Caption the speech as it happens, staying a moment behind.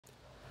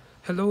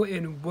Hello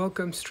and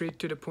welcome straight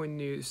to the point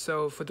news.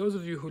 So, for those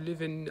of you who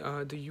live in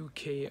the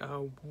UK,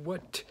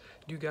 what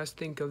do you guys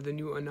think of the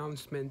new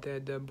announcement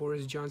that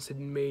Boris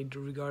Johnson made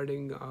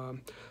regarding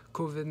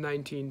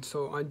COVID-19?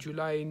 So, on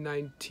July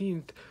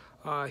 19th,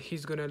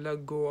 he's gonna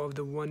let go of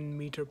the 1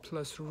 meter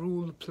plus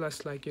rule, plus,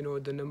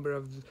 the number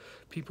of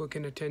people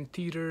can attend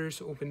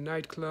theaters, open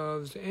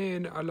nightclubs,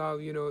 and allow,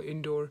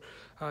 indoor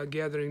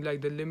gathering. Like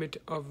the limit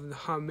of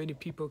how many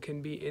people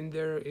can be in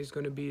there is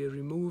gonna be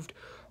removed,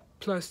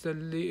 plus the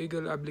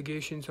legal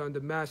obligations on the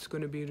mask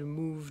going to be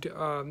removed.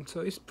 So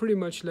it's pretty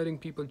much letting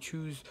people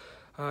choose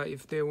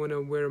if they want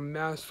to wear a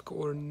mask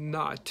or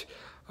not.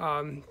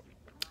 um,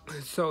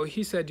 so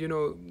he said,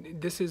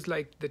 this is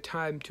like the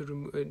time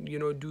to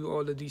do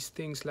all of these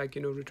things, like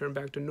return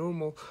back to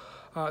normal,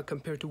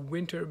 compared to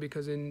winter,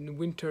 because in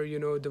winter,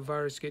 the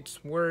virus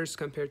gets worse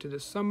compared to the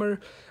summer.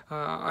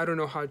 I don't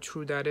know how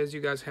true that is. You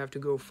guys have to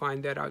go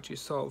find that out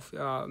yourself,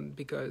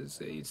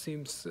 because it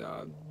seems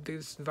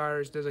this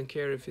virus doesn't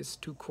care if it's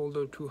too cold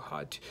or too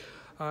hot,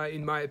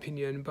 in my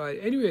opinion. But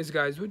anyways,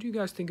 guys, what do you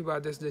guys think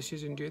about this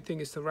decision? Do you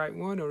think it's the right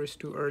one, or it's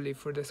too early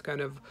for this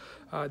kind of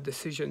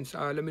decisions?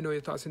 Let me know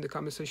your thoughts in the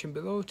comment section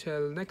below.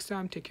 Till next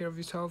time, take care of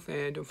yourself,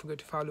 and don't forget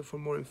to follow for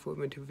more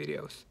informative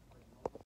videos.